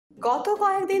গত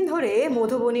কয়েকদিন ধরে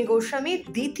মধুবনী গোস্বামী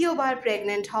দ্বিতীয়বার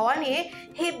প্রেগনেন্ট হওয়া নিয়ে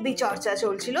হেব্বি চর্চা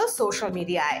চলছিল সোশ্যাল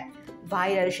মিডিয়ায়।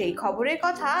 ভাইরাল সেই খবরের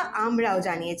কথা আমরাও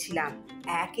জানিয়েছিলাম,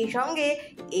 একই সঙ্গে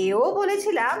এও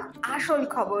বলেছিলাম আসল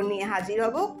খবর নিয়ে হাজির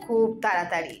হব খুব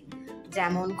তাড়াতাড়ি।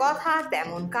 যেমন কথা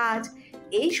তেমন কাজ।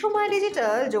 এই সময়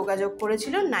ডিজিটাল যোগাযোগ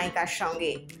করেছিল নায়িকার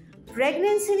সঙ্গে।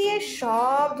 প্রেগনেন্সি নিয়ে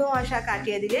সব ধোঁয়াশা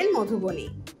কাটিয়ে দিলেন মধুবনী।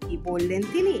 কি বললেন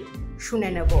তিনি, শুনে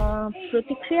নেব।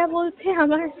 প্রতিক্রিয়া বলতে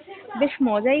আমার বেশ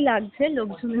মজাই লাগছে,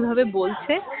 লোকজন এভাবে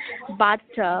বলছে, বাট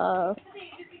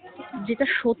যেটা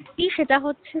সত্যি সেটা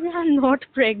হচ্ছে যে আই এম নট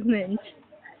প্রেগনেন্ট।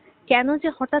 কেন যে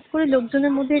হঠাৎ করে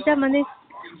লোকজনের মধ্যে এটা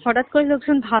হঠাৎ করে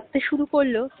লোকজন ভাবতে শুরু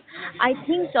করলো, আই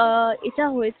থিঙ্ক এটা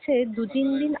হয়েছে 2-3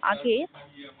 দিন আগে।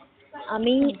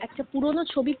 আমি একটা পুরোনো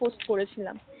ছবি পোস্ট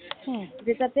করেছিলাম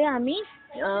যেটাতে আমি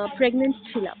প্রেগনেন্ট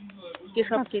ছিলাম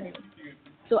কেশবকে নিয়ে।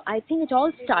 So I think it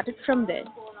all started from there.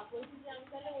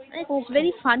 It's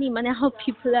very funny, how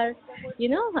people are,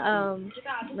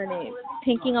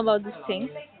 thinking about this thing.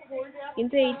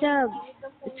 কিন্তু এটা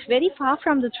it's very far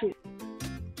from the truth.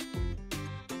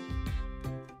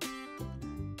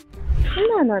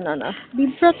 না,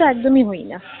 বিব্রত একদমই হই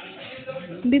না,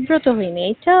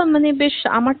 এটা বেশ,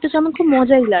 আমার তো যেমন খুব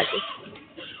মজাই লাগে,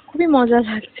 খুবই মজা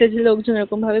লাগছে যে লোকজন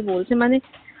এরকম ভাবে বলছে।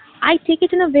 I take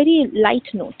it on a very light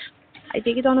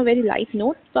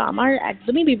note. তো আমার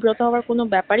একদমই বিব্রত হওয়ার কোনো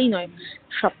ব্যাপারই নয়।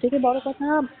 সব থেকে বড় কথা,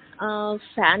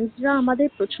 ফ্যান্সরা আমাদের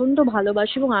প্রচন্ড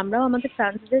ভালোবাসে এবং আমরাও আমাদের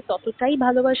ফ্যান্সদের ততটাই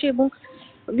ভালোবাসি, এবং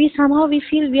we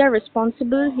feel we are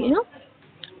responsible,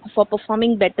 for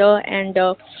performing better and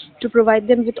to provide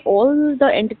them with all the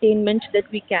entertainment that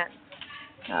we can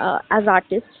as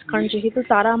artists. কারণ যেহেতু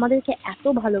তারা আমাদেরকে এত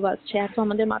ভালোবাসছে, এত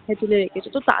আমাদের মাথায় তুলে রেখেছে,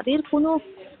 তো তাদের কোনো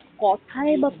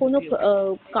কথায় বা কোনো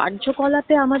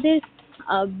কার্যকলাপে আমাদের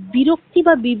বিরক্তি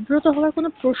বা বিব্রত হওয়ার কোনো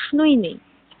প্রশ্নই নেই।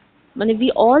 we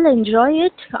all enjoy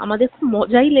it. আমাদের খুব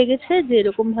মজাই লেগেছে যে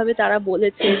এরকম ভাবে তারা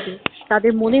বলেছে যে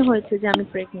তাদের মনে হয়েছে যে আমি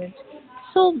প্রেগনেন্ট।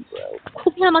 সো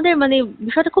খুবই আমাদের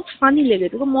বিষয়টা খুব ফানি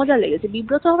লেগেছে, খুব মজা লেগেছে,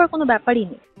 বিব্রত হওয়ার কোনো ব্যাপারই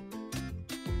নেই।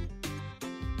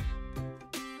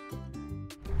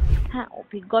 হ্যাঁ,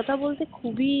 অভিজ্ঞতা বলতে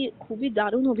খুবই খুবই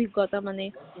দারুণ অভিজ্ঞতা।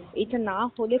 এটা না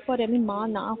হলে পরে, আমি মা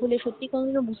না হলে সত্যি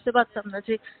কোনোদিনও বুঝতে পারতাম না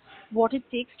যে what it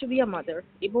takes to be a mother।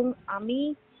 এবং আমি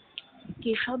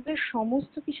কেশবের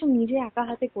সমস্ত কিছু নিজে একা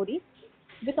হাতে করি,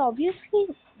 but obviously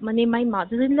my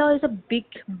mother-in-law is a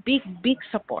big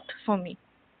support for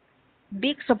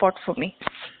me।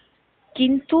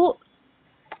 কিন্তু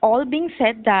all being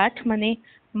said that,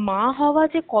 মা হওয়া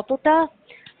যে কতটা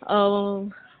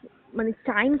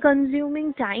টাইম কনজিউমিং,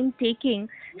 টাইম টেকিং,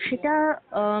 সেটা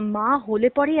মা হলে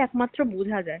পরেই একমাত্র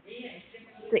বোঝা যায়।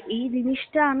 তো এই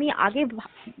জিনিসটা আমি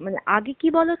আগে কি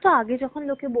বলতো, আগে যখন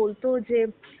লোকে বলতো যে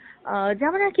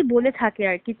যেমন আর কি বলে থাকে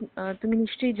আর কি, তুমি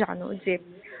নিশ্চয়ই জানো যে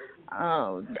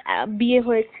বিয়ে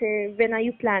হয়েছে, when are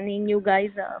you planning, you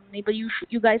guys maybe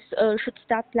you guys should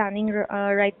start planning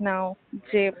right now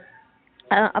যে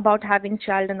about having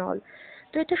child and all।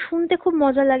 তো এটা শুনতে খুব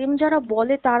মজা লাগে, এবং যারা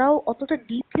বলে তারাও অতটা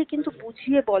ডিপলি কিন্তু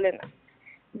বুঝিয়ে বলে না।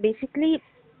 বেসিক্যালি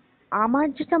আমার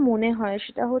যেটা মনে হয়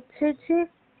সেটা হচ্ছে যে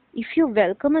if you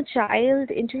welcome a child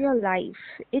into your life,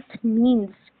 it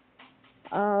means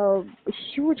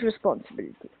huge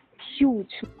responsibility,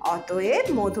 huge। অতএব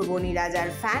মধুবনী রাজার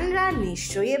ফ্যানরা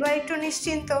নিশ্চয়ই এবার একটু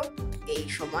নিশ্চিন্ত। এই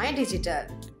সময় ডিজিটাল।